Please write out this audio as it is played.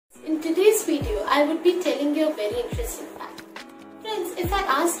In today's video, I would be telling you a very interesting fact. Friends, if I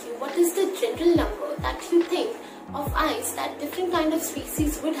ask you what is the general number that you think of eyes that different kind of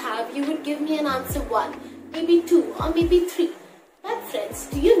species would have, you would give me an answer 1, maybe 2 or maybe 3. But friends,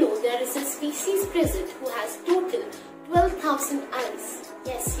 do you know there is a species present who has total 12,000 eyes?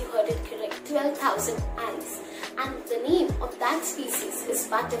 Yes, you heard it correct, 12,000 eyes. And the name of that species is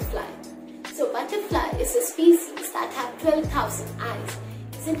butterfly. So butterfly is a species that have 12,000 eyes.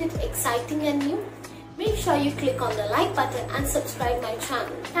 Isn't it exciting and new? Make sure you click on the like button and subscribe my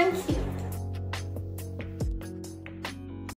channel. Thank you.